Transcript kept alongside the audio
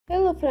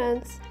Hello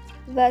friends,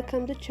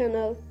 welcome to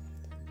channel.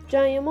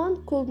 Can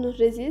Yaman could not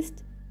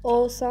resist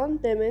Oğuzhan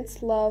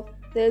Demet's love,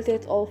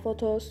 deleted all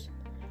photos.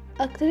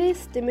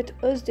 Actress Demet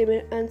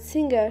Özdemir and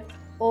singer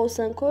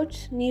Oğuzhan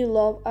Koç's new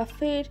love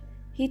affair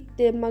hit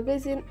the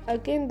magazine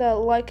agenda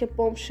like a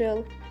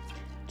bombshell.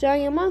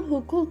 Can Yaman,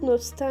 who could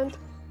not stand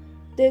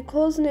the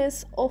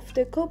closeness of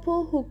the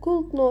couple, who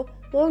could no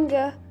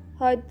longer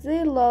hide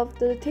their love,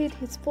 deleted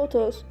his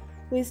photos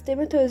with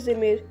Demet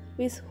Özdemir,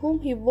 with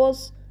whom he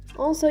was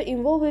also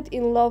involved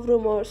in love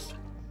rumors.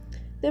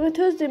 Demet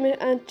Özdemir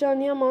and Can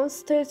Yaman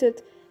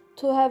started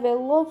to have a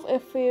love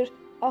affair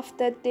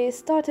after they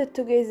started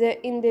together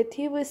in the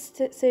TV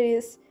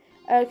series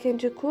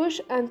Erkenci Kuş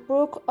and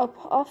broke up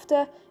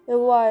after a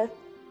while.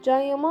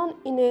 Can Yaman,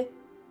 in an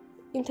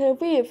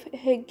interview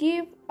he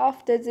gave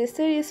after the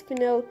series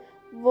finale,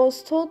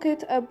 was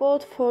talked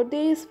about for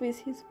days with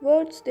his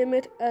words.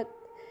 Demet at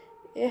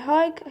a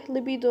high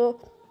libido,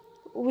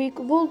 we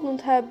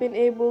wouldn't have been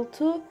able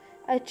to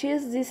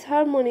achieve this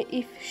harmony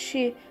if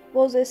she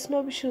was a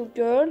snobbish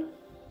girl.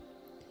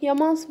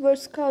 Yaman's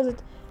words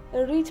caused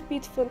a rift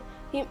between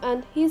him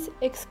and his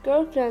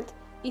ex-girlfriend.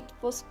 It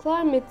was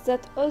claimed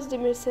that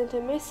Özdemir sent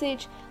a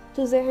message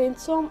to the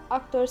handsome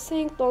actor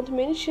saying, "Don't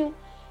mention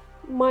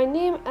my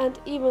name," and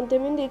even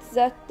demanded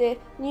that the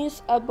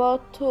news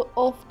about two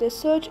of the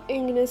search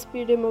engines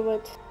be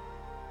removed.